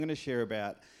I'm going to share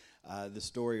about the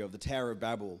story of the Tower of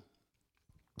Babel.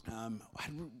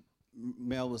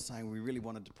 Mel was saying we really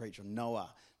wanted to preach on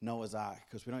Noah's Ark,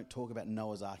 because we don't talk about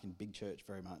Noah's Ark in big church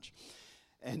very much.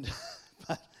 And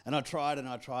I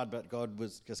tried, but God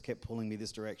just kept pulling me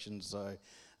this direction, so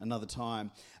another time.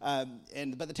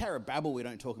 But the Tower of Babel we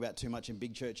don't talk about too much in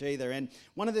big church either. And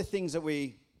one of the things that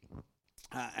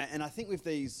and I think with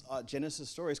these Genesis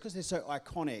stories, because they're so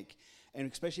iconic, and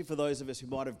especially for those of us who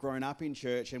might have grown up in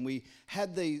church, and we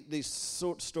had these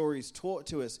sort of stories taught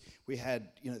to us. We had,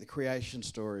 the creation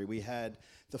story, we had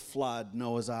the flood,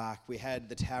 Noah's Ark, we had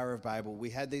the Tower of Babel, we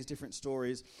had these different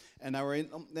stories, and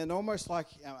they're almost like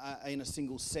in a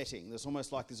single setting. There's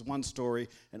almost like this one story,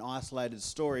 an isolated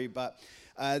story, but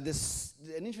an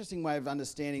interesting way of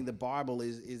understanding the Bible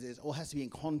is it all has to be in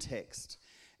context,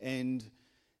 and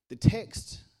the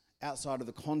text outside of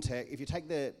the context, if you take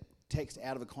the text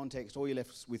out of the context, all you're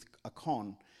left with a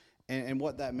con. And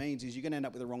what that means is you're going to end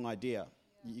up with the wrong idea.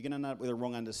 Yeah. You're going to end up with a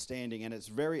wrong understanding. And it's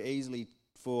very easily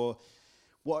for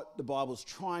what the Bible's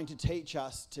trying to teach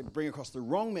us to bring across the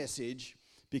wrong message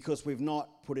because we've not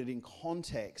put it in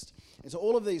context. And so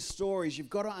all of these stories, you've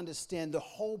got to understand the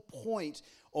whole point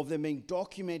of them being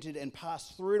documented and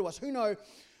passed through to us. Who know,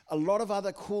 a lot of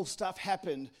other cool stuff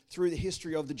happened through the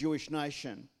history of the Jewish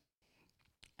nation.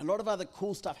 A lot of other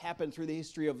cool stuff happened through the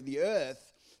history of the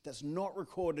earth that's not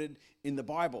recorded in the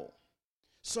Bible.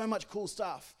 So much cool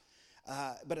stuff,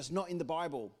 but it's not in the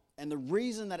Bible. And the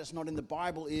reason that it's not in the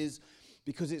Bible is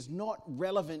because it's not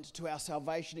relevant to our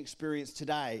salvation experience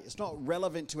today. It's not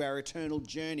relevant to our eternal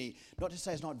journey. Not to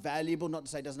say it's not valuable, not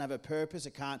to say it doesn't have a purpose,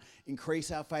 it can't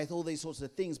increase our faith, all these sorts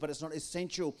of things, but it's not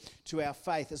essential to our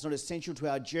faith. It's not essential to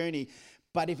our journey.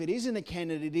 But if it is in the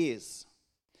canon, it is.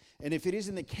 And if it is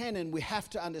in the canon, we have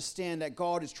to understand that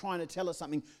God is trying to tell us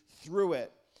something through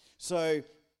it. So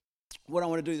what I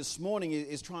want to do this morning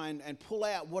is try and pull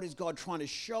out what is God trying to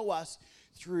show us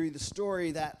through the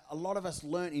story that a lot of us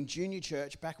learnt in junior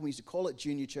church, back when we used to call it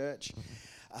junior church,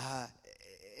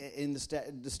 in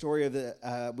the story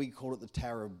of we called it the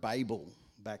Tower of Babel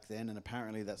back then, and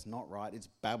apparently that's not right. It's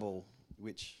Babel,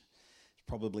 which is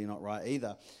probably not right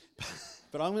either.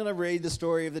 But I'm going to read the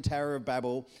story of the Tower of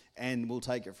Babel, and we'll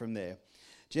take it from there.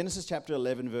 Genesis chapter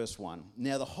 11, verse 1.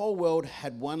 Now the whole world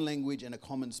had one language and a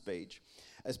common speech.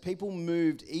 As people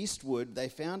moved eastward, they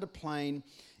found a plain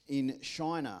in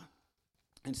Shinar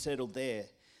and settled there.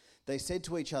 They said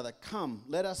to each other, "Come,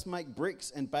 let us make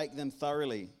bricks and bake them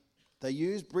thoroughly." They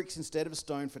used bricks instead of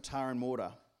stone for tar and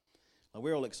mortar. Like,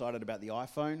 we're all excited about the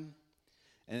iPhone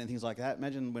and things like that.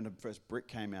 Imagine when the first brick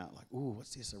came out, like, ooh,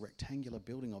 what's this, a rectangular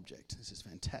building object? This is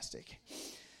fantastic.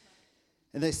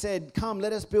 And they said, "Come,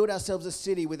 let us build ourselves a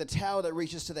city with a tower that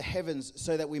reaches to the heavens,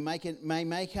 so that we may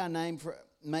make a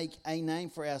name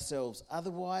for ourselves.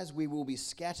 Otherwise, we will be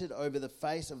scattered over the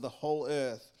face of the whole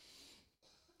earth."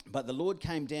 But the Lord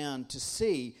came down to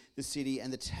see the city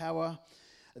and the tower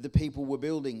the people were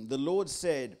building. The Lord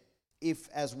said, "If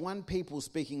as one people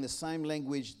speaking the same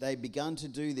language they begun to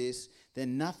do this,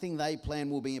 then nothing they plan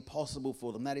will be impossible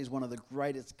for them." That is one of the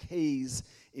greatest keys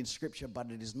in Scripture,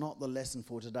 but it is not the lesson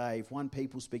for today. If one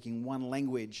people speaking one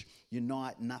language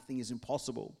unite, nothing is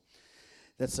impossible.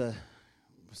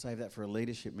 Save that for a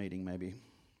leadership meeting maybe,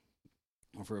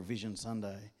 or for a Vision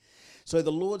Sunday. So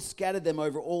the Lord scattered them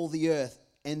over all the earth,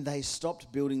 and they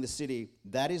stopped building the city.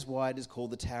 That is why it is called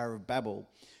the Tower of Babel,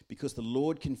 because the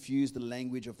Lord confused the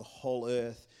language of the whole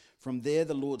earth. From there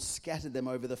the Lord scattered them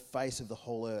over the face of the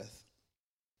whole earth.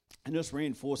 And just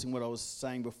reinforcing what I was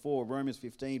saying before, Romans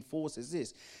 15:4 says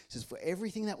this. It says, "For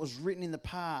everything that was written in the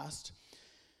past,"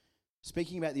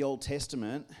 speaking about the Old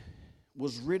Testament,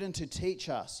 "was written to teach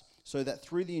us, so that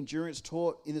through the endurance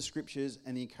taught in the Scriptures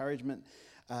and the encouragement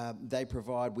they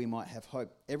provide, we might have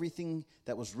hope." Everything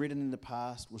that was written in the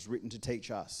past was written to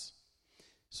teach us.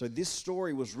 So this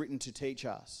story was written to teach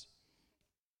us.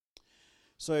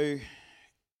 So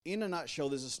in a nutshell,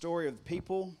 there's a story of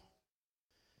people,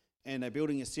 and they're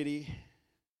building a city,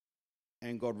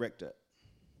 and God wrecked it.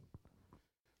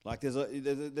 Like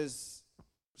there's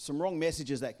some wrong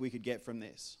messages that we could get from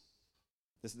this.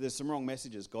 There's some wrong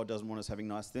messages. God doesn't want us having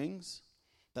nice things.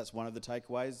 That's one of the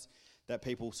takeaways that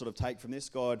people sort of take from this.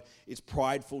 God is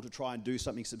prideful to try and do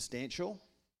something substantial.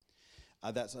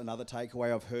 That's another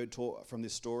takeaway I've heard taught from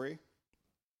this story.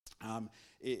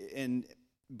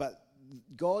 But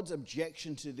God's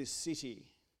objection to this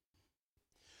city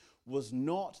was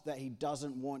not that he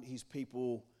doesn't want his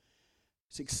people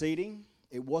succeeding.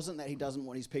 It wasn't that he doesn't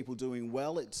want his people doing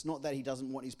well. It's not that he doesn't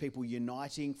want his people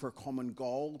uniting for a common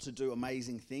goal to do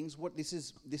amazing things.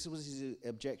 This was his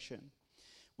objection.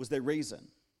 Was their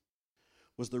reason?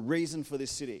 Was the reason for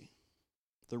this city?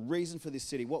 The reason for this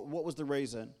city. What was the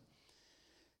reason?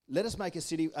 Let us make a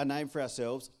city a name for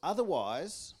ourselves.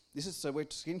 Otherwise, so we're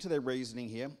getting to their reasoning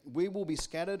here. We will be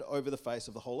scattered over the face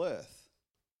of the whole earth.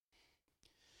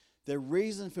 Their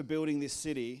reason for building this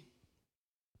city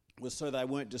was so they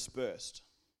weren't dispersed.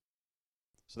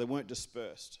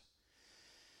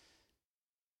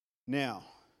 Now,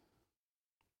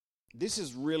 this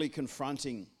is really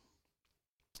confronting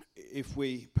if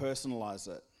we personalize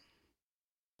it.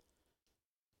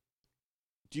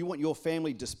 Do you want your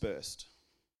family dispersed?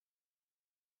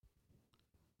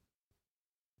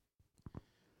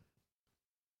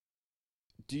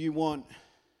 Do you want...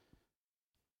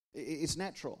 It's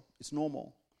natural. It's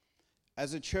normal.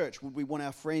 As a church, would we want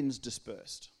our friends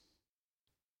dispersed?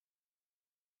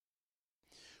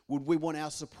 Would we want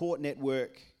our support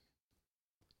network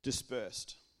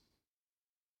dispersed?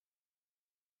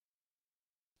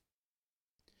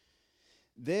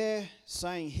 They're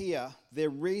saying here, their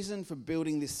reason for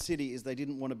building this city is they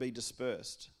didn't want to be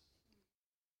dispersed.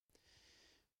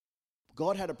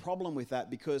 God had a problem with that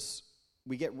because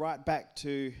we get right back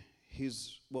to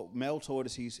what Mel taught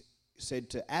us, he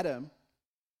said to Adam,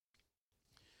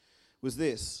 was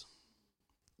this.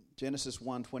 Genesis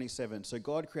 1:27. So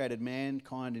God created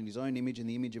mankind in his own image. In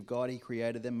the image of God he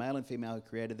created them. Male and female he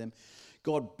created them.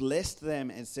 God blessed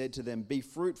them and said to them, be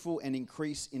fruitful and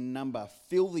increase in number.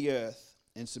 Fill the earth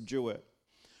and subdue it.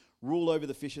 Rule over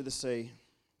the fish of the sea.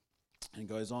 And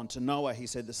goes on. To Noah he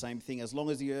said the same thing. As long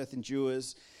as the earth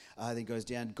endures, then goes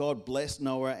down. God blessed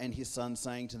Noah and his son,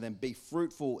 saying to them, be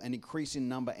fruitful and increase in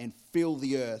number and fill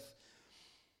the earth.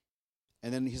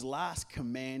 And then his last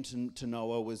command to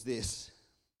Noah was this.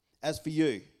 As for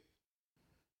you,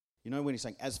 you know when he's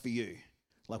saying, as for you,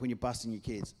 like when you're busting your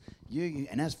kids, you,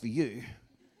 and as for you,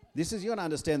 you got to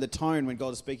understand the tone when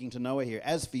God is speaking to Noah here.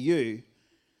 As for you,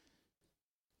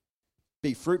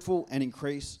 be fruitful and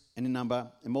increase and in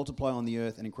number and multiply on the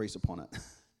earth and increase upon it.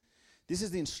 This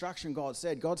is the instruction God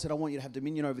said. God said, I want you to have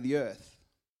dominion over the earth.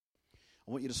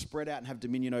 I want you to spread out and have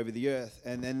dominion over the earth.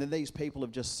 And then these people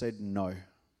have just said no.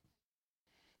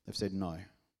 They've said no.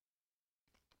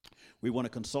 We want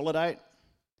to consolidate.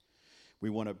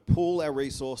 We want to pool our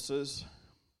resources.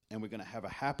 And we're going to have a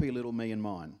happy little me and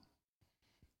mine.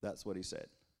 That's what he said.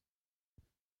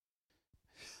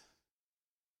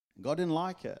 God didn't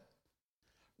like it.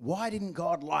 Why didn't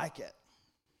God like it?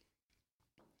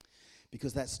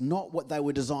 Because that's not what they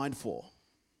were designed for.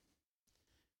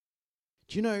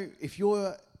 Do you know, if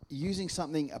you're using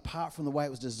something apart from the way it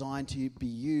was designed to be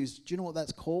used, do you know what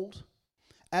that's called?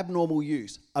 Abnormal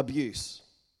use, abuse.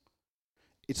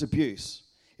 It's abuse.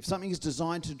 If something is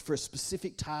designed for a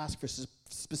specific task, for a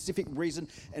specific reason,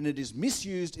 and it is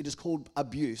misused, it is called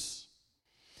abuse.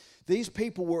 These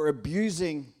people were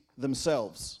abusing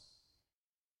themselves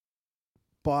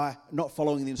by not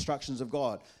following the instructions of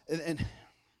God.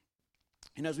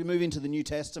 And as we move into the New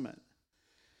Testament,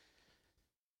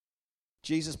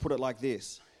 Jesus put it like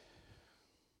this.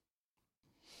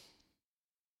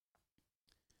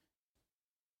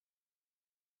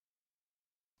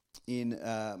 In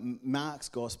Mark's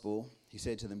gospel, he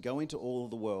said to them, go into all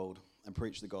of the world and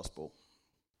preach the gospel.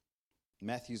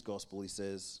 Matthew's gospel, he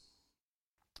says,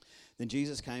 then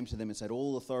Jesus came to them and said,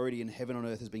 all authority in heaven and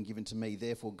earth has been given to me.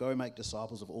 Therefore, go make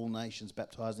disciples of all nations,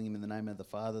 baptizing them in the name of the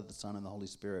Father, the Son, and the Holy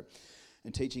Spirit,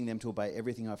 and teaching them to obey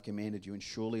everything I've commanded you, and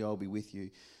surely I'll be with you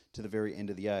to the very end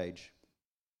of the age.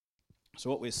 So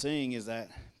what we're seeing is that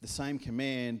the same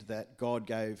command that God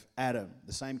gave Adam,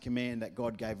 the same command that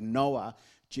God gave Noah,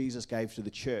 Jesus gave to the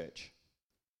church.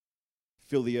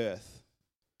 Fill the earth.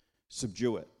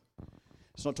 Subdue it.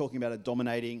 It's not talking about a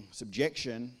dominating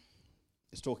subjection.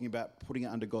 It's talking about putting it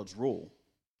under God's rule.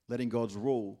 Letting God's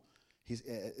rule.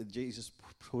 Jesus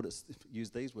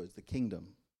used these words, the kingdom.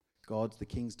 God's, the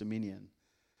king's dominion.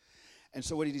 And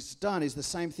so what he's done is the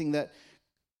same thing that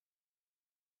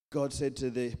God said to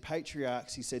the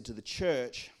patriarchs, he said to the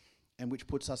church, and which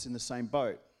puts us in the same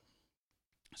boat.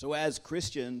 So as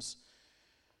Christians,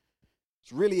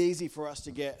 it's really easy for us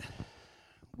to get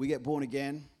born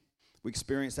again. We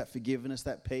experience that forgiveness,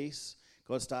 that peace.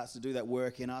 God starts to do that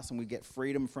work in us, and we get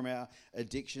freedom from our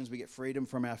addictions. We get freedom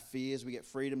from our fears. We get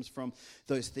freedoms from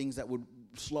those things that would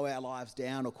slow our lives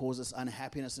down or cause us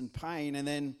unhappiness and pain. And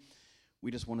then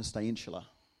we just want to stay insular.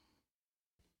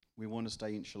 We want to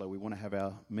stay insular. We want to have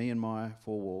our me and my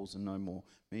four walls and no more.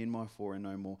 Me and my four and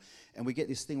no more. And we get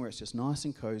this thing where it's just nice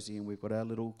and cozy, and we've got our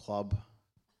little club.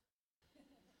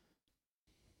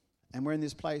 And we're in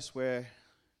this place where,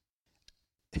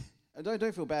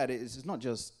 don't feel bad, it's not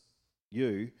just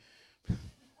you.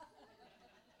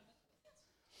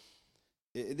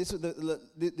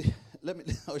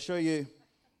 I'll show you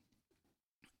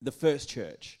the first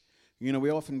church. You know, we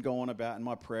often go on about, and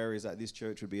my prayer is that this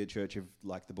church would be a church of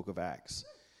like the book of Acts.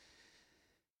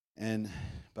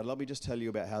 But let me just tell you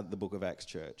about how the book of Acts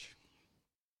church.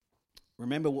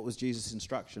 Remember what was Jesus'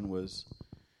 instruction was,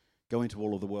 go into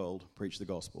all of the world, preach the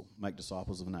gospel, make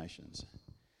disciples of nations.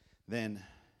 Then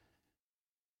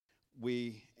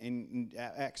we, in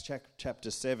Acts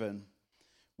chapter 7,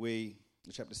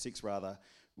 chapter 6 rather,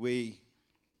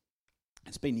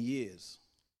 it's been years.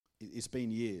 It's been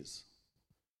years.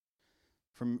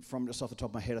 From just off the top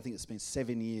of my head, I think it's been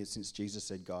 7 years since Jesus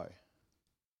said go.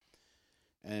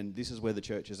 And this is where the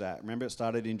church is at. Remember, it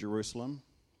started in Jerusalem.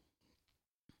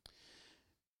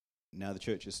 Now the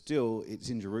church is it's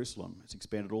in Jerusalem. It's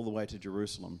expanded all the way to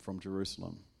Jerusalem from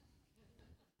Jerusalem.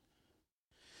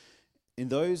 In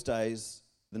those days,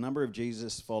 the number of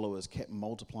Jesus followers kept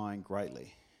multiplying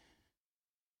greatly.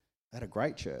 They had a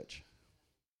great church.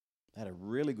 They had a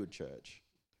really good church.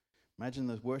 Imagine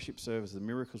the worship service, the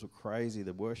miracles were crazy,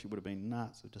 the worship would have been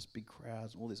nuts, with just big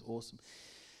crowds, all this awesome.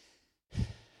 You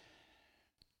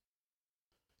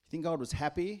think God was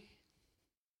happy?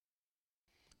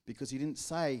 Because he didn't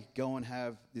say, go and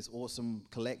have this awesome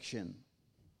collection,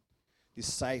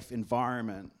 this safe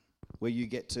environment where you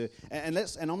get to, and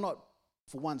I'm not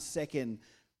for 1 second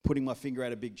putting my finger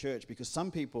at a big church, because some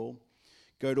people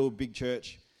go to a big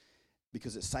church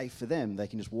because it's safe for them. They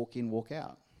can just walk in, walk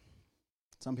out.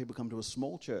 Some people come to a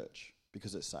small church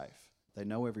because it's safe. They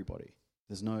know everybody.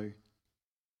 And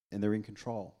they're in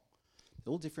control.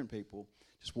 They're all different people,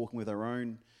 just walking with their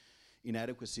own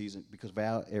inadequacies because of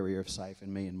our area of safe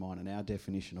and me and mine and our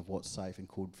definition of what's safe and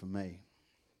good for me.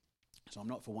 So I'm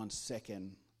not for 1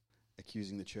 second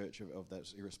accusing the church of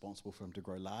that's irresponsible for them to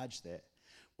grow large there.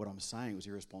 What I'm saying was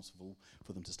irresponsible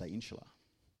for them to stay insular,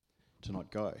 to not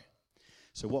go.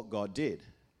 So what God did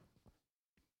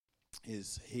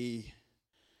is he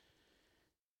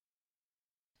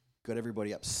got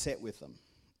everybody upset with them.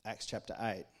 Acts chapter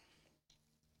 8,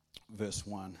 verse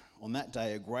 1. On that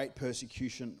day, a great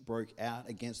persecution broke out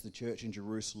against the church in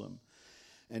Jerusalem,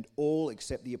 and all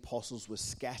except the apostles were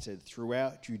scattered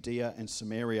throughout Judea and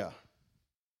Samaria.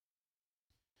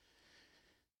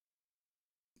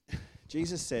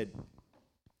 Jesus said,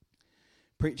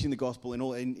 preaching the gospel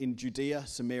in Judea,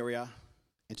 Samaria,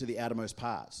 and to the outermost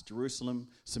parts. Jerusalem,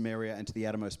 Samaria, and to the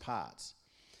outermost parts.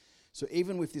 So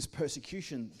even with this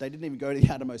persecution, they didn't even go to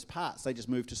the outermost parts. They just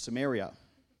moved to Samaria.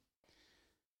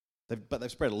 But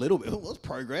they've spread a little bit. Well, it's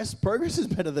progress. Progress is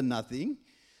better than nothing.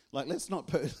 Like, let's not,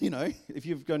 if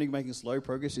you're going to be making slow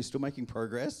progress, you're still making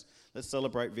progress. Let's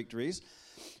celebrate victories.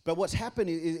 But what's happened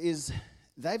is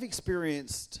they've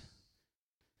experienced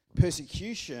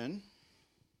persecution.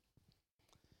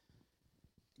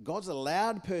 God's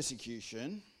allowed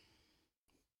persecution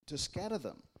to scatter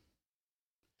them.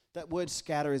 That word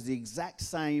scatter is the exact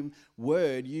same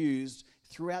word used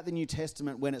throughout the New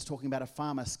Testament when it's talking about a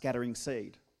farmer scattering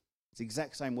seed. It's the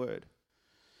exact same word.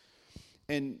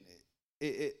 And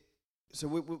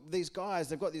these guys,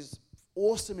 they've got this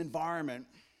awesome environment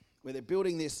where they're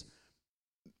building this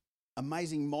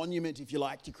amazing monument, if you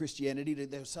like, to Christianity.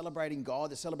 They're celebrating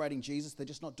God, they're celebrating Jesus. They're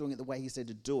just not doing it the way he said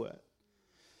to do it.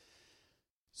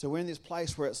 So we're in this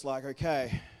place where it's like,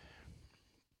 okay,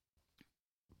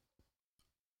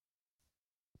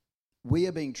 we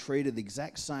are being treated the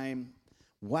exact same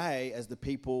way as the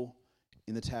people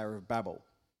in the Tower of Babel,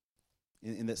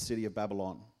 in that city of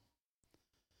Babylon.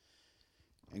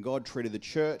 And God treated the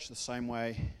church the same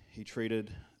way he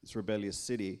treated this rebellious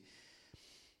city.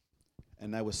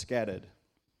 And they were scattered.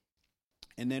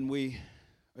 And then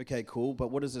okay, cool, but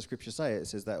what does the scripture say? It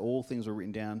says that all things were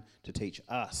written down to teach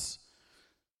us.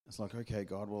 It's like, okay,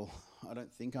 God, well, I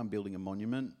don't think I'm building a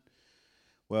monument.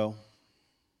 Well,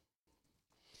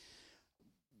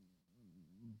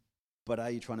 but are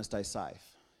you trying to stay safe?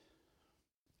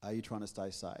 Are you trying to stay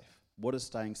safe? What does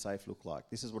staying safe look like?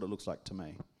 This is what it looks like to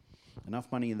me.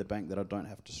 Enough money in the bank that I don't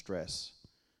have to stress.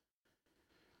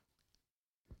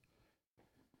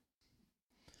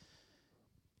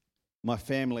 My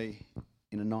family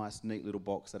in a nice, neat little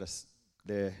box that are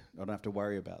there. I don't have to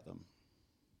worry about them.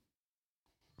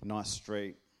 A nice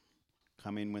street.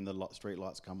 Come in when the street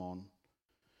lights come on.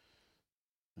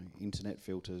 Internet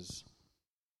filters.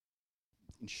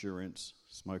 Insurance.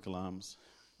 Smoke alarms.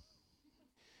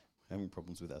 Having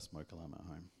problems with our smoke alarm at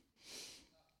home.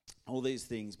 All these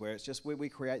things where it's just where we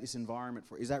create this environment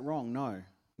for. Is that wrong? No.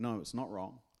 No, it's not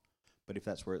wrong. But if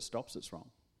that's where it stops, it's wrong.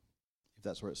 If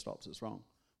that's where it stops, it's wrong.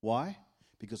 Why?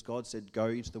 Because God said, go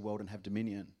into the world and have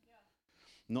dominion. Yeah.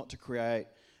 Not to create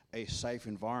a safe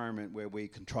environment where we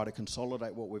can try to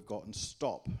consolidate what we've got and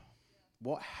stop. Yeah.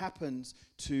 What happens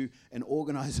to an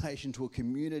organization, to a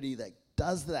community that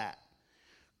does that.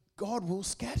 God will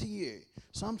scatter you.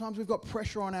 Sometimes we've got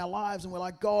pressure on our lives and we're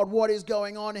like, God, what is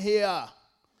going on here?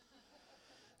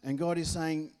 And God is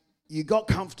saying, you got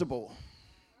comfortable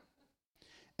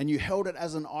and you held it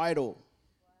as an idol.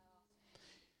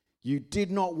 You did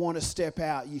not want to step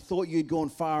out. You thought you'd gone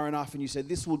far enough and you said,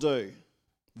 this will do.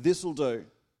 This will do.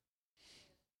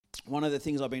 One of the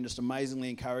things I've been just amazingly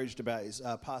encouraged about is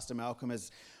Pastor Malcolm has,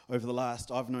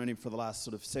 I've known him for the last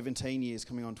sort of 17 years,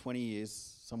 coming on 20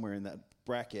 years, somewhere in that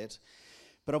bracket.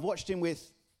 But I've watched him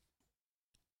with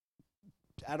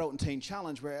Adult and Teen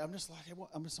Challenge where I'm just like,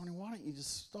 I'm just wondering, why don't you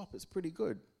just stop? It's pretty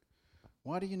good.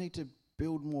 Why do you need to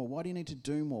build more? Why do you need to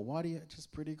do more? Why do you, it's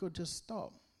just pretty good, just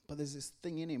stop. But there's this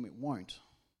thing in him, it won't.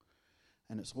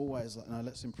 And it's always like, no,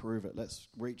 let's improve it. Let's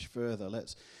reach further.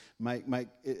 Let's make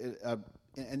it,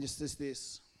 and just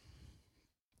this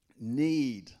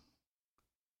need,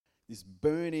 this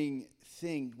burning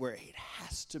thing where it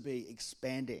has to be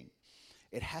expanding.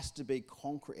 It has to be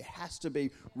concrete. It has to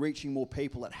be reaching more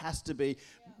people. It has to be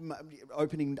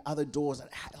opening other doors.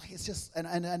 It's just, and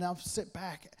I've sat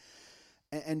back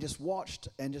and just watched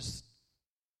and just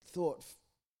thought,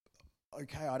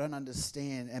 okay, I don't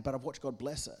understand, but I've watched God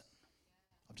bless it.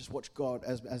 I've just watched God,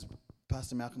 as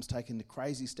Pastor Malcolm's taken the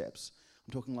crazy steps.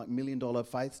 I'm talking like $1 million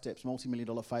faith steps,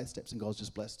 multi-million-dollar faith steps, and God's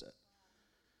just blessed it.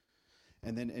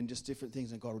 And just different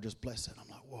things, and God will just bless it. I'm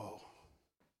like, whoa.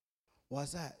 Why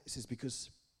is that? It says because,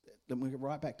 then we go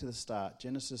right back to the start,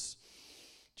 Genesis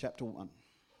chapter 1.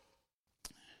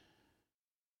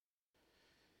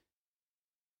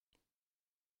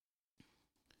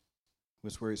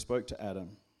 Was where he spoke to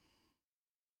Adam.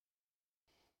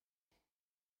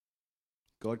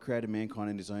 God created mankind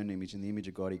in his own image. In the image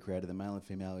of God he created them, male and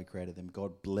female he created them.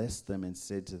 God blessed them and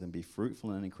said to them, be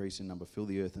fruitful and increase in number, fill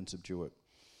the earth and subdue it.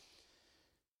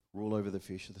 Rule over the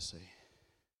fish of the sea.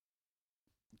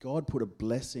 God put a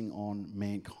blessing on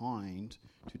mankind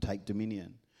to take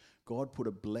dominion. God put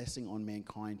a blessing on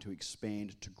mankind to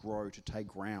expand, to grow, to take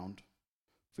ground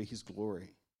for his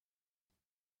glory.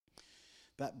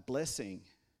 That blessing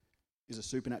is a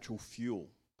supernatural fuel.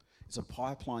 It's a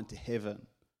pipeline to heaven.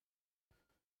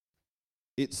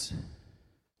 It's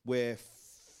where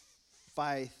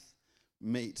faith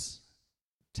meets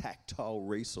tactile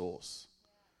resource.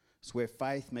 It's where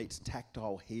faith meets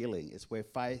tactile healing. It's where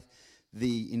faith,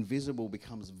 the invisible,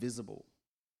 becomes visible.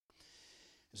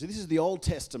 So this is the Old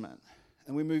Testament,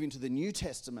 and we move into the New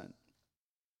Testament,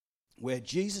 where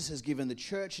Jesus has given the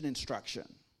church an instruction.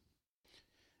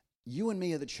 You and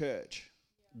me are the church.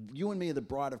 You and me are the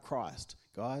bride of Christ.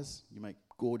 Guys, you make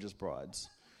gorgeous brides.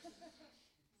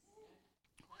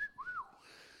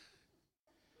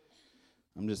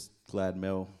 I'm just glad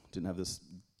Mel didn't have this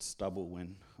stubble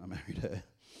when I married her.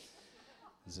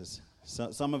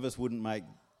 Some of us wouldn't make,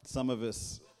 some of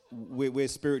us, we're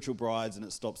spiritual brides and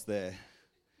it stops there.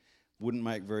 Wouldn't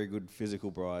make very good physical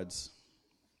brides.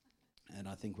 And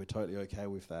I think we're totally okay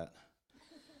with that.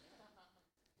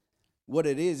 What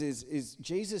it is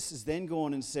Jesus has then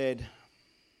gone and said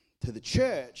to the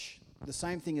church the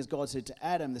same thing as God said to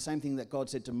Adam, the same thing that God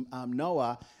said to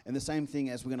Noah, and the same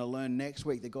thing as we're going to learn next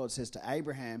week that God says to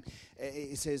Abraham.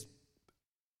 It says,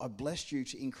 I blessed you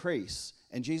to increase.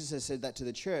 And Jesus has said that to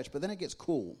the church, but then it gets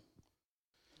cool.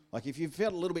 Like if you've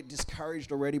felt a little bit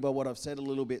discouraged already by what I've said, a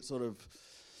little bit sort of,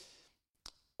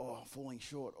 falling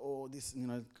short, this,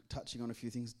 touching on a few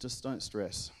things, just don't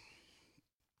stress.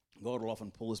 God will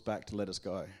often pull us back to let us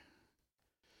go.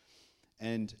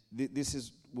 And this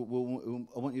is, I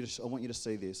want you to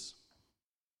see this.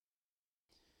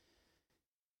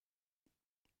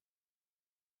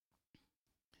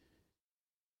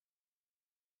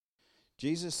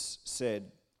 Jesus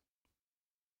said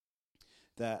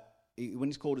that when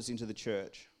he's called us into the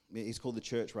church, he's called the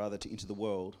church rather into the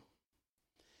world,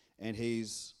 and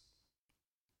he's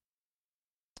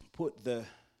put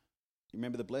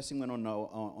remember the blessing went on Noah,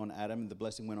 on Adam, the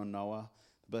blessing went on Noah,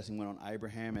 the blessing went on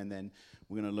Abraham, and then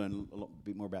we're going to learn a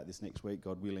bit more about this next week,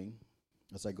 God willing.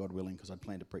 I say God willing because I'd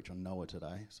planned to preach on Noah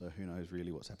today, so who knows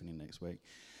really what's happening next week.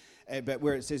 But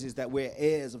where it says is that we're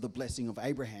heirs of the blessing of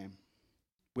Abraham,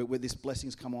 where this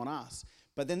blessing's come on us.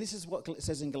 But then this is what it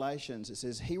says in Galatians. It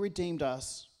says, he redeemed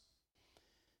us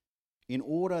in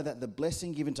order that the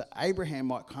blessing given to Abraham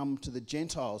might come to the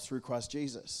Gentiles through Christ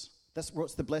Jesus. That's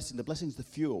what's the blessing. The blessing's the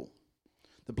fuel.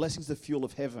 The blessing's the fuel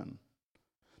of heaven.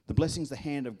 The blessing's the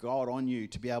hand of God on you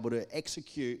to be able to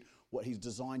execute what he's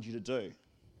designed you to do. It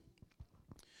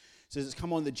says it's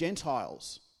come on the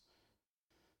Gentiles.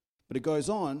 But it goes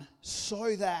on,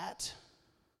 so that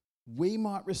we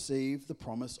might receive the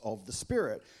promise of the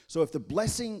Spirit. So if the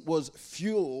blessing was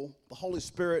fuel, the Holy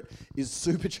Spirit is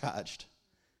supercharged.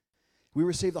 we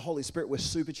receive the Holy Spirit, we're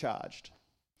supercharged.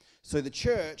 So the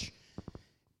church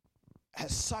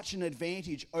has such an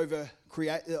advantage over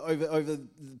the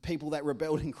people that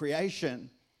rebelled in creation.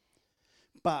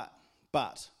 But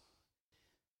I'm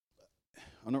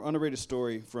going to read a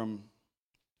story from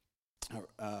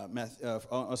a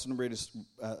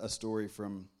story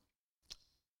from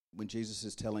when Jesus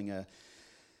is telling a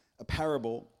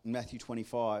parable in Matthew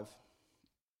 25.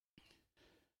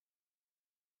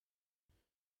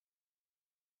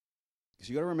 Because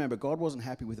you've got to remember, God wasn't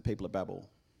happy with the people of Babel.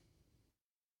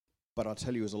 But I'll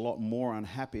tell you, he was a lot more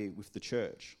unhappy with the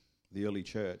church, the early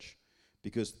church,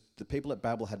 because the people at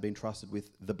Babel had been trusted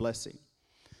with the blessing.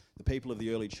 The people of the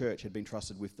early church had been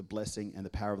trusted with the blessing and the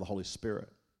power of the Holy Spirit.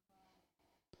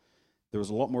 There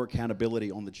was a lot more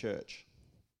accountability on the church.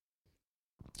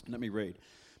 Let me read.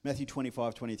 Matthew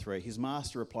 25:23. His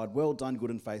master replied, "Well done,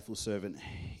 good and faithful servant.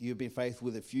 You have been faithful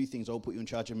with a few things. I'll put you in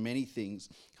charge of many things.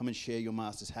 Come and share your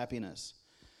master's happiness."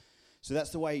 So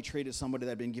that's the way he treated somebody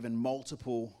that had been given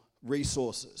multiple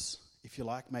resources, if you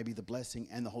like, maybe the blessing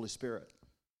and the Holy Spirit.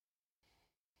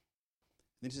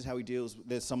 This is how he deals.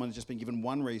 There's someone who's just been given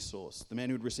one resource. The man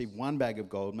who would receive one bag of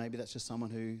gold, maybe that's just someone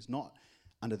who's not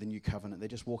under the new covenant. They're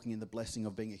just walking in the blessing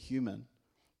of being a human,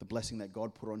 the blessing that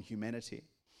God put on humanity.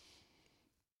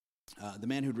 The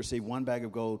man who'd receive one bag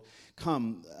of gold,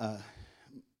 "Come,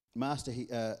 Master," he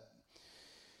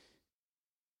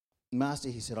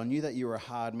said, "I knew that you were a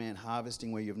hard man,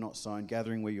 harvesting where you have not sown,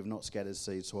 gathering where you have not scattered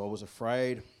seed. So I was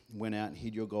afraid, went out and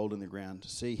hid your gold in the ground.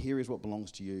 See, here is what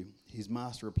belongs to you." His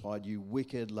master replied, "You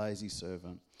wicked, lazy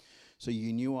servant. So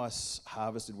you knew I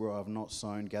harvested where I have not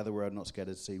sown, gathered where I have not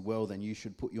scattered seed. Well, then you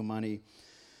should put my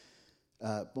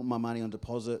money on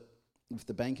deposit with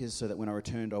the bankers, so that when I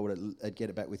returned, I'd get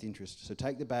it back with interest. So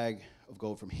take the bag of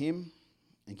gold from him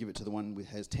and give it to the one who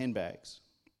has 10 bags.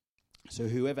 So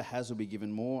whoever has will be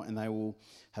given more, and they will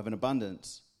have an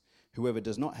abundance. Whoever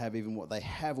does not have, even what they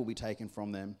have will be taken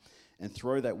from them. And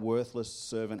throw that worthless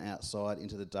servant outside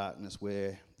into the darkness,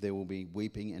 where there will be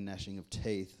weeping and gnashing of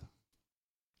teeth."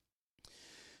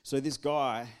 So this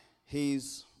guy,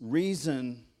 his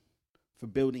reason for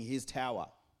building his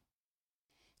tower,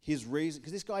 his reason,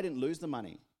 because this guy didn't lose the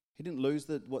money. He didn't lose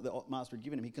what the master had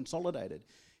given him. He consolidated.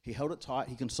 He held it tight.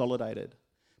 He consolidated.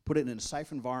 Put it in a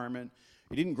safe environment.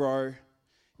 He didn't grow.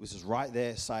 It was just right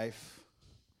there, safe.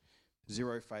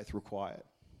 Zero faith required.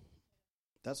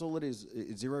 That's all it is.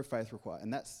 It's zero faith required.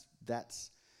 And that's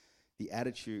the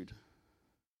attitude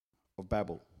of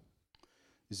Babel.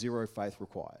 Zero faith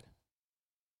required.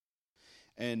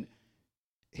 And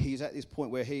he's at this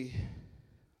point where he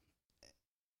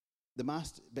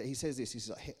says this, he's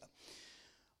like,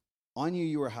 "I knew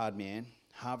you were a hard man,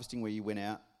 harvesting where you went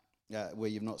out, where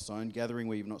you've not sown, gathering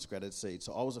where you've not scattered seed.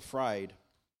 So I was afraid,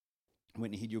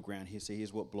 went and hid your ground.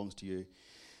 Here's what belongs to you."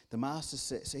 The master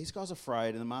said, so this guy's afraid,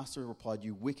 and the master replied,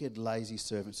 "You wicked, lazy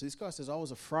servant." So this guy says, "I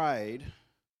was afraid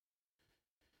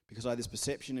because I had this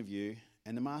perception of you."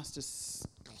 And the master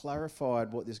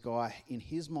clarified what this guy, in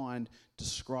his mind,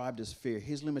 described as fear.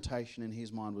 His limitation in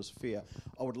his mind was fear.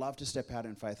 "I would love to step out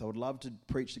in faith. I would love to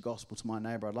preach the gospel to my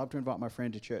neighbour. I'd love to invite my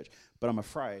friend to church, but I'm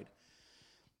afraid."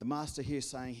 The master here is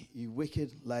saying, "You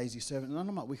wicked, lazy servant." No,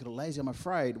 I'm not wicked or lazy, I'm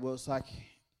afraid. Well, it's like,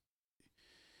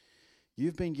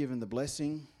 you've been given the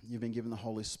blessing, you've been given the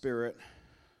Holy Spirit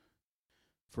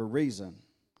for a reason.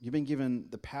 You've been given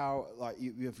the power, like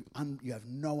you have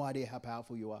no idea how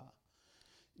powerful you are.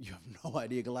 You have no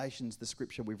idea. Galatians, the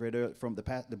scripture we've read from the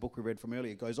book we read from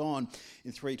earlier, goes on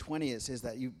in 3:20. It says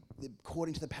that you,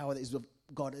 according to the power that is of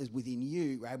God is within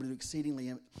you, are able to do exceedingly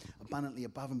abundantly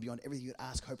above and beyond everything you could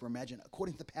ask, hope, or imagine.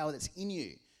 According to the power that's in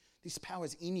you, this power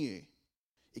is in you.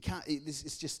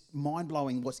 It's just mind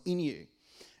blowing what's in you,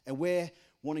 and we're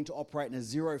wanting to operate in a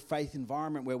zero faith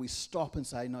environment where we stop and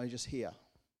say, "No, just here."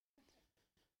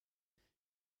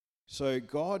 So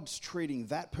God's treating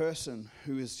that person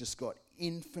who has just got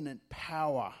infinite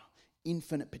power,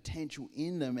 infinite potential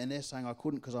in them, and they're saying, "I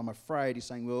couldn't because I'm afraid." He's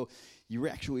saying, "Well, your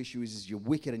actual issue is you're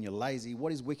wicked and you're lazy."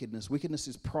 What is wickedness? Wickedness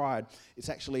is pride. It's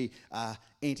actually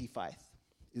anti-faith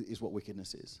is what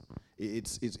wickedness is.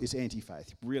 It's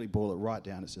anti-faith. Really boil it right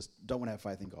down. It's just, don't want to have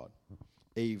faith in God.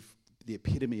 Eve, the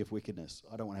epitome of wickedness.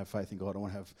 I don't want to have faith in God. I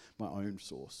want to have my own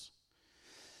source.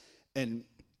 And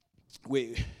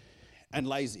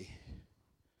lazy.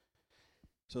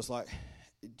 So it's like,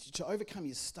 to overcome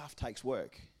your stuff takes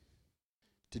work.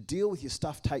 To deal with your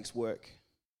stuff takes work.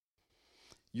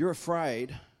 You're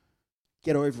afraid,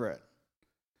 get over it.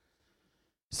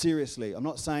 Seriously, I'm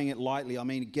not saying it lightly. I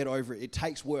mean, get over it. It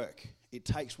takes work. It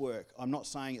takes work. I'm not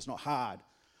saying it's not hard.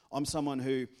 I'm someone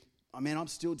who I'm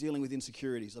still dealing with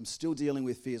insecurities. I'm still dealing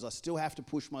with fears. I still have to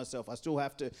push myself. I still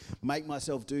have to make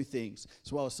myself do things.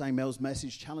 So I was saying Mel's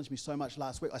message challenged me so much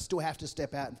last week. I still have to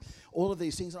step out. All of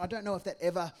these things. And I don't know if that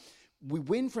ever, we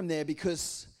win from there,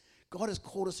 because God has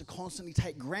called us to constantly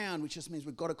take ground, which just means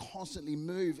we've got to constantly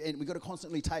move, and we've got to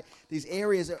constantly take these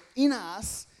areas that are in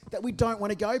us that we don't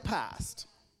want to go past.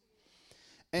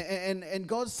 And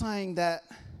God's saying that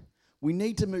we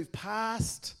need to move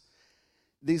past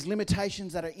these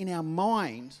limitations that are in our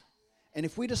mind. And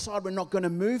if we decide we're not going to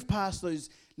move past those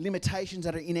limitations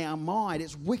that are in our mind,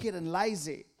 it's wicked and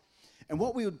lazy. And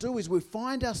what we'll do is we'll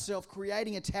find ourselves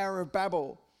creating a Tower of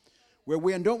Babel where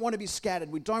we don't want to be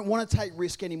scattered. We don't want to take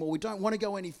risk anymore. We don't want to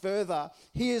go any further.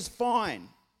 Here's fine.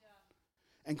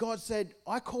 And God said,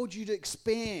 I called you to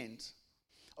expand.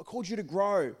 I called you to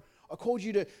grow. I called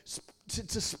you to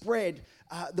spread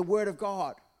the word of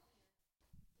God.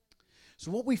 So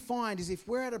what we find is, if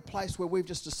we're at a place where we've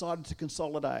just decided to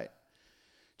consolidate,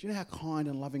 do you know how kind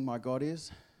and loving my God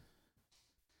is?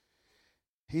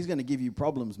 He's going to give you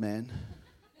problems, man.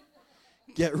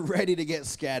 Get ready to get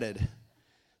scattered.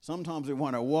 Sometimes we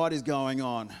wonder, what is going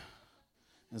on?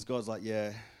 And God's like,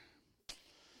 yeah,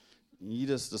 you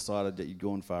just decided that you'd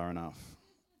gone far enough.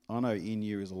 I know in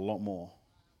you is a lot more.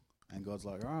 And God's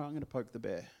like, all right, I'm going to poke the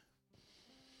bear.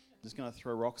 I'm just going to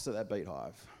throw rocks at that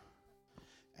beehive.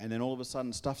 And then all of a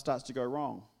sudden, stuff starts to go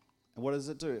wrong. And what does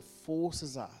it do? It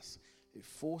forces us. It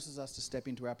forces us to step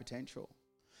into our potential.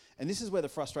 And this is where the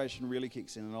frustration really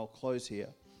kicks in. And I'll close here.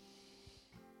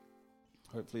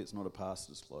 Hopefully it's not a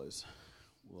pastor's close.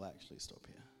 We'll actually stop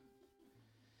here.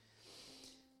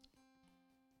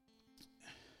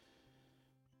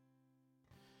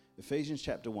 Ephesians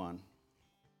chapter 1.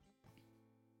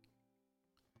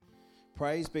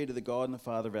 Praise be to the God and the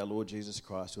Father of our Lord Jesus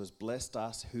Christ, who has blessed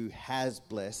us,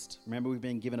 remember we've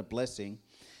been given a blessing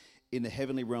in the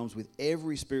heavenly realms with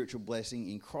every spiritual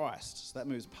blessing in Christ. So that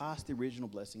moves past the original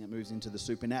blessing, it moves into the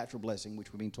supernatural blessing,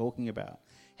 which we've been talking about.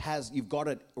 You've got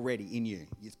it already in you.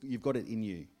 You've got it in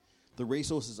you. The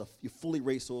resources you're fully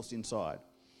resourced inside.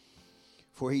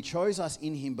 For he chose us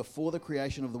in him before the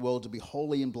creation of the world to be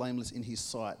holy and blameless in his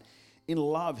sight. In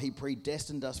love, he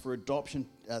predestined us for adoption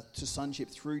to sonship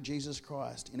through Jesus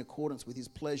Christ, in accordance with his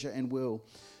pleasure and will,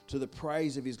 to the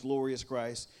praise of his glorious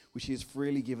grace, which he has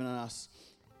freely given us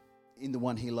in the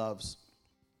one he loves.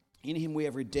 In him we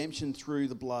have redemption through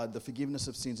the blood, the forgiveness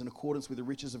of sins, in accordance with the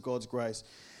riches of God's grace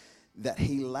that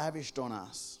he lavished on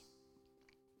us.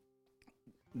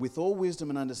 With all wisdom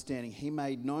and understanding, he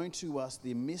made known to us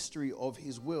the mystery of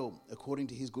his will, according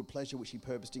to his good pleasure, which he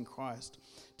purposed in Christ,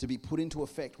 to be put into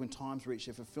effect when times reach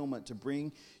their fulfillment, to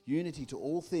bring unity to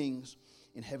all things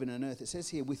in heaven and earth. It says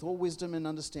here, with all wisdom and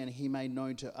understanding, he made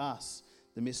known to us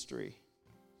the mystery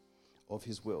of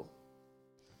his will,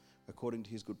 according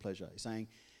to his good pleasure. He's saying,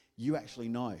 you actually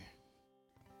know.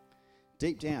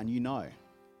 Deep down, you know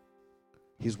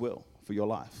his will for your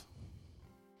life.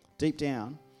 Deep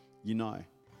down, you know.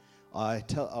 I'd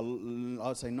say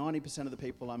 90% of the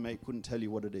people I meet couldn't tell you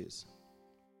what it is.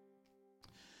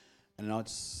 And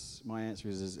my answer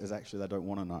is actually they don't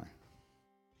want to know.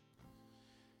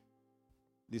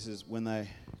 This is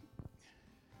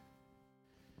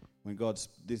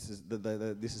this is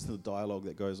the dialogue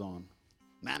that goes on.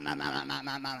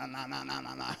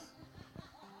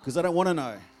 Because they don't want to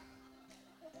know.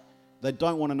 They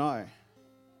don't want to know.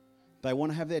 They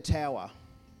want to have their tower.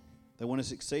 They want to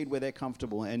succeed where they're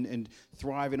comfortable and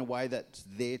thrive in a way that's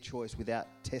their choice, without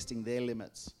testing their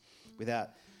limits,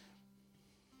 without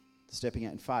stepping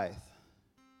out in faith.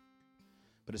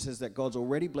 But it says that God's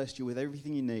already blessed you with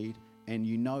everything you need, and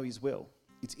you know his will.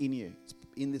 It's in you. It's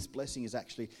in this blessing is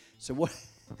actually... So what...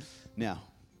 Now,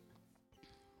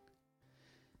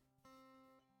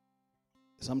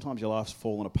 sometimes your life's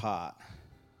fallen apart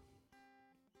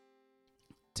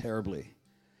terribly.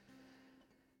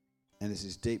 And there's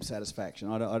this deep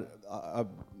satisfaction. I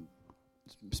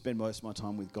spend most of my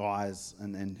time with guys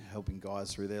and helping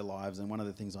guys through their lives. And one of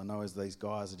the things I know is these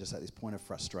guys are just at this point of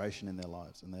frustration in their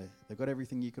lives. And they've got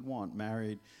everything you could want.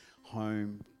 Married,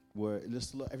 home, work,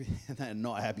 just everything. They're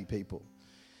not happy people.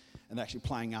 And they're actually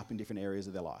playing up in different areas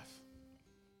of their life.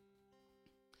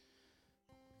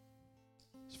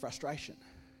 It's frustration.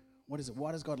 What is it?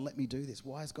 Why does God let me do this?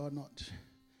 Why is God not...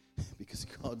 Because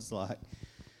God's like...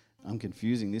 I'm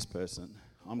confusing this person.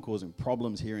 I'm causing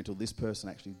problems here until this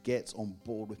person actually gets on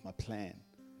board with my plan.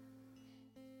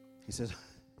 He says,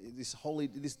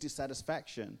 this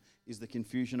dissatisfaction is the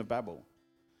confusion of Babel,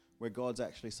 where God's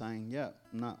actually saying,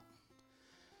 no.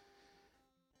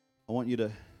 I want you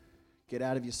to get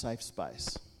out of your safe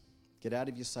space, get out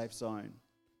of your safe zone,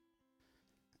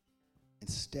 and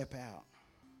step out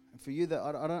And for you, that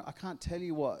I can't tell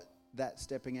you what that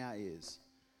stepping out is.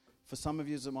 For some of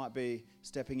you, it might be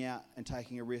stepping out and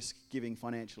taking a risk, giving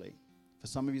financially. For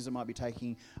some of you, it might be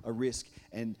taking a risk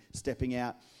and stepping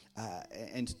out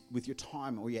and with your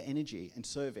time or your energy and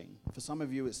serving. For some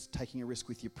of you, it's taking a risk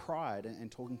with your pride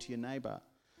and talking to your neighbour,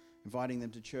 inviting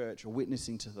them to church or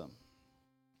witnessing to them.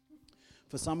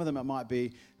 For some of them, it might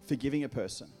be forgiving a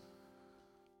person.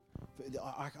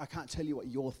 I can't tell you what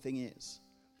your thing is,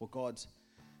 what God's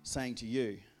saying to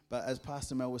you. But as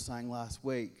Pastor Mel was saying last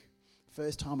week,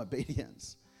 first time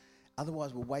obedience.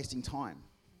 Otherwise, we're wasting time.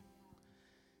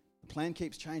 The plan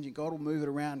keeps changing. God will move it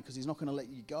around because he's not going to let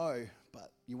you go,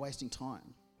 but you're wasting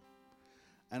time.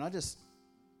 And I just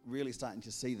really starting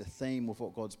to see the theme of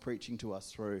what God's preaching to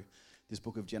us through this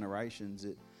book of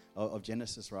of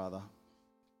Genesis rather.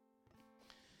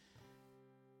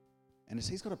 And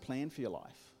he's got a plan for your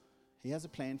life. He has a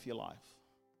plan for your life.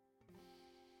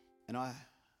 And I'm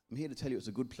here to tell you it's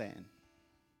a good plan.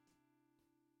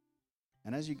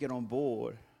 And as you get on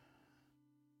board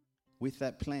with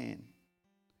that plan,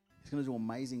 he's going to do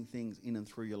amazing things in and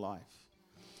through your life.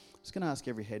 I'm just going to ask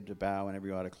every head to bow and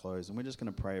every eye to close, and we're just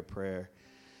going to pray a prayer.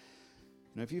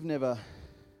 You know, if you've never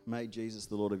made Jesus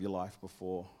the Lord of your life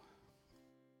before,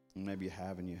 and maybe you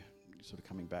have and you're sort of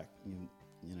coming back, you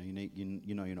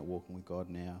know you're not walking with God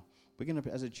now. We're going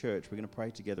to, as a church, we're going to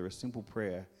pray together a simple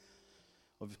prayer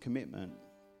of commitment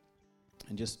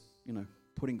and just,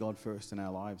 putting God first in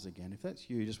our lives again. If that's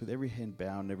you, just with every hand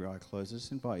bowed and every eye closed, I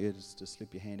just invite you just to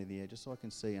slip your hand in the air just so I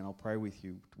can see, and I'll pray with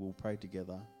you. We'll pray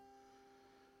together.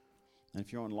 And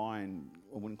if you're online,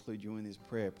 I will include you in this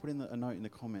prayer. Put in a note in the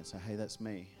comments, say, hey, that's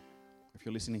me. If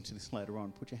you're listening to this later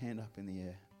on, put your hand up in the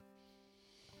air.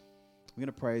 We're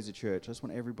going to pray as a church. I just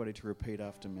want everybody to repeat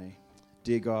after me.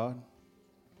 Dear God,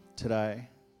 today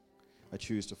I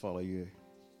choose to follow you.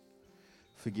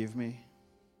 Forgive me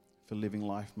for living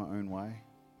life my own way.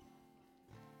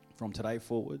 From today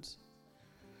forwards,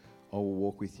 I will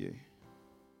walk with you.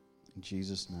 In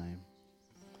Jesus' name,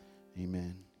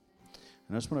 amen.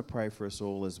 And I just want to pray for us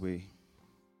all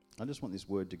I just want this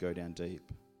word to go down deep.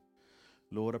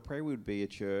 Lord, I pray we would be a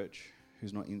church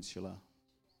who's not insular.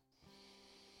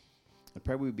 I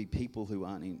pray we would be people who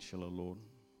aren't insular, Lord.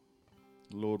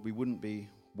 Lord, we wouldn't be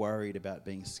worried about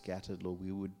being scattered, Lord.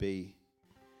 We would be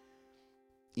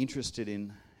interested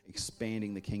in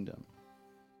expanding the kingdom.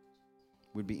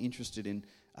 We'd be interested in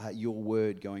your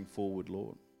word going forward,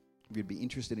 Lord. We'd be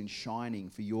interested in shining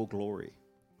for your glory.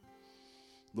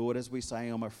 Lord, as we say,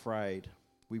 I'm afraid,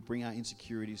 we bring our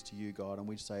insecurities to you, God, and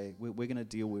we say, we're going to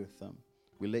deal with them.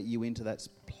 We let you into that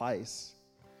place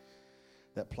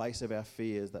of our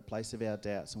fears, that place of our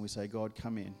doubts, and we say, God,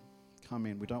 come in. Come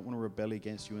in. We don't want to rebel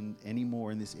against you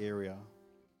anymore in this area.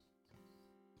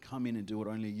 Come in and do what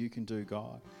only you can do,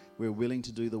 God. We're willing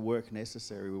to do the work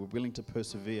necessary. We're willing to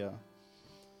persevere.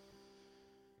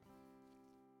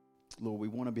 Lord, we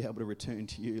want to be able to return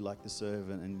to you like the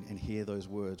servant and hear those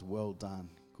words, well done,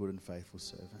 good and faithful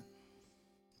servant.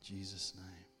 In Jesus'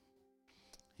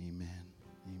 name, amen,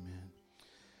 amen.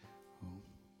 Cool.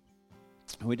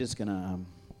 We're just going to,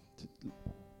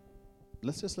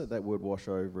 let's just let that word wash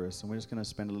over us, and we're just going to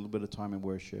spend a little bit of time in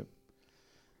worship.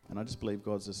 And I just believe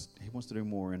he wants to do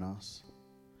more in us.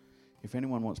 If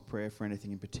anyone wants prayer for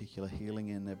anything in particular, healing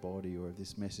in their body, or if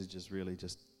this message has really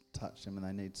just touched them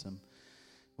and they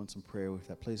want some prayer with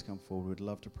that, please come forward. We'd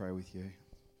love to pray with you.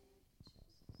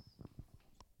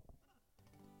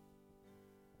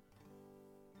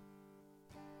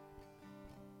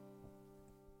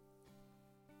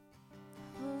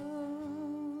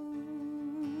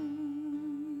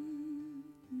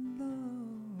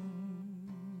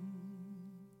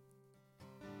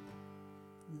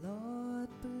 Lord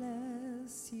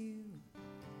bless you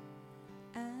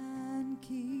and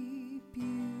keep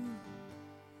you.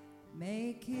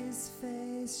 Make his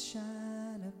face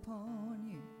shine upon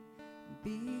you.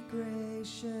 Be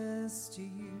gracious to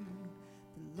you.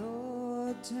 The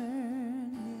Lord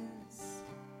turn his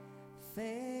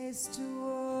face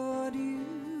toward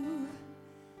you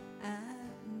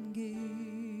and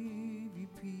give you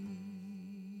peace.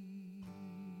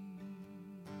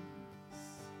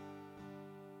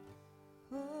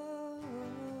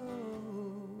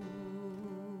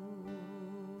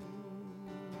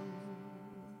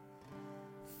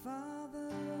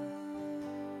 Father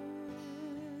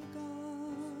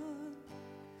God,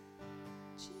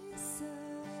 Jesus,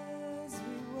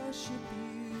 we worship you.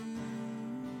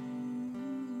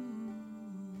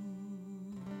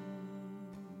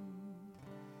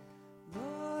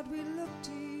 Lord, we look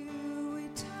to you, we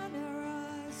turn our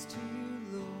eyes to you,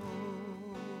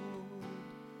 Lord.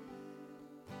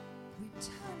 We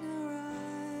turn our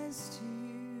eyes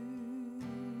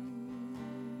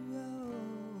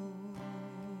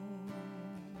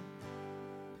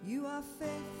are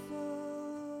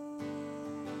faithful.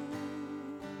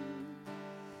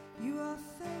 You are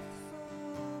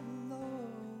faithful, Lord.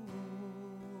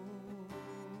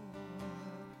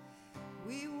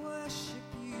 We worship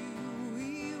you,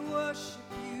 we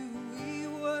worship you, we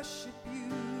worship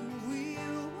you, we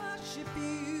worship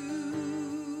you.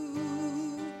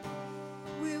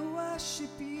 We worship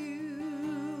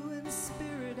you in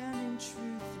spirit and in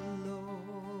truth,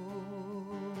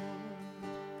 Lord.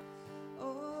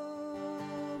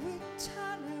 Oh, we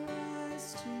turn our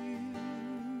eyes to you,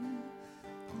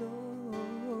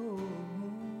 Lord.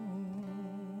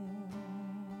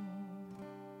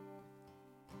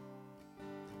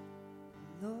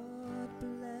 Lord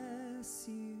bless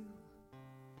you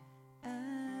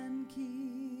and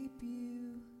keep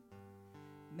you.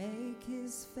 Make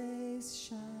his face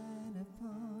shine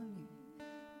upon you.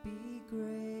 Be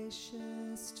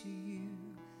gracious to you.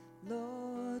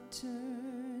 Lord,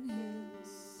 turn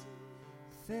his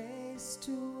face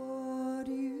toward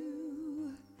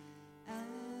you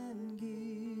and give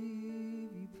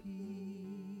you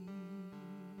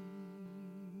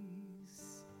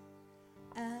peace.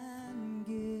 And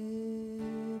give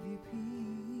you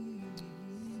peace.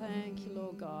 Thank you,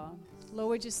 Lord God.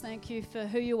 Lord, we just thank you for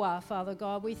who you are, Father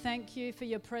God. We thank you for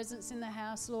your presence in the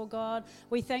house, Lord God.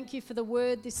 We thank you for the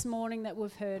word this morning that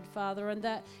we've heard, Father, and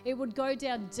that it would go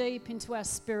down deep into our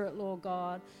spirit, Lord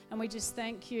God. And we just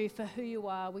thank you for who you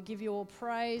are. We give you all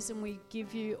praise and we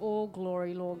give you all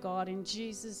glory, Lord God, in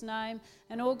Jesus' name.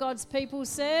 And all God's people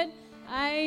said, Amen.